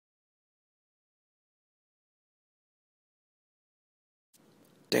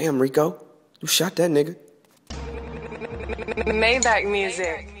Damn, Rico, you shot that nigga. Maybach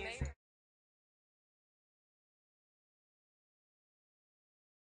music.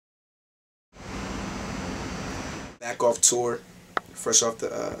 Back off tour, fresh off the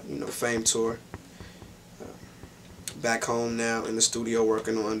F.A.M E Tour. Back home now in the studio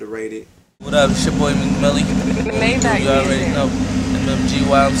working on Underrated. What up, it's your boy Meek Mill. Maybach You already music. know. MMG,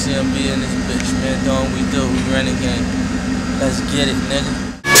 YMCMB in this bitch, man. Doing what we do, we renegade. Let's get it, nigga.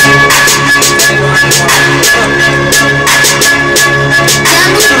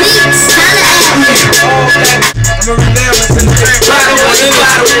 I'm a rebellious in the back.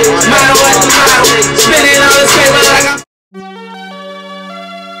 Model, spinning on the table like I'm.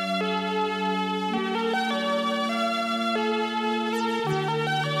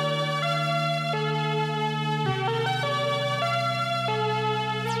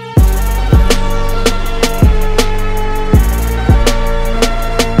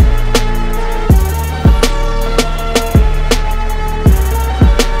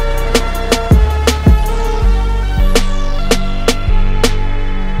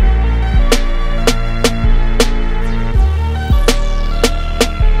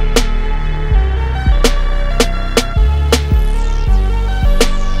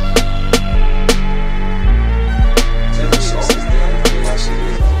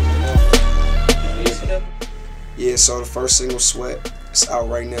 Yeah, so the first single, Sweat, it's out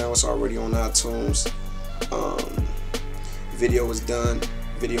right now. It's already on iTunes. Video is done.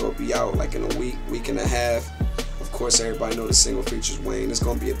 Video will be out like in a week and a half. Of course, everybody know the single features Wayne. It's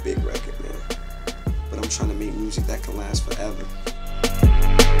gonna be a big record, man. But I'm trying to make music that can last forever.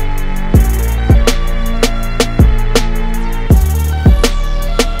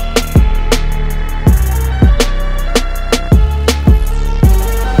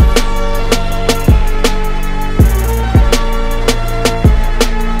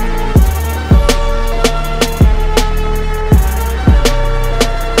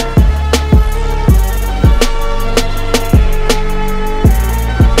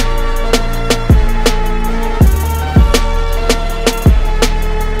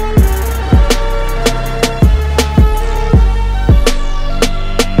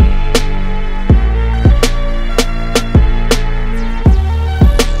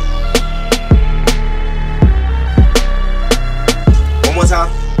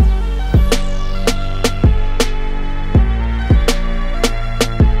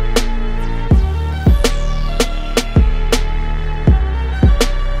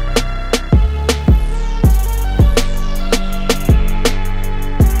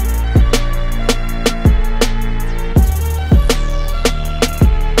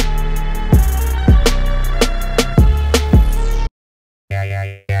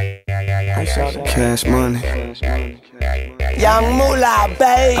 Cash money. Young Moolah,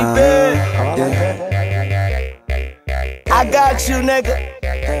 baby. I got you, nigga.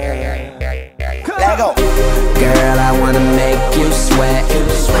 Let go. Girl, I wanna make you sweat.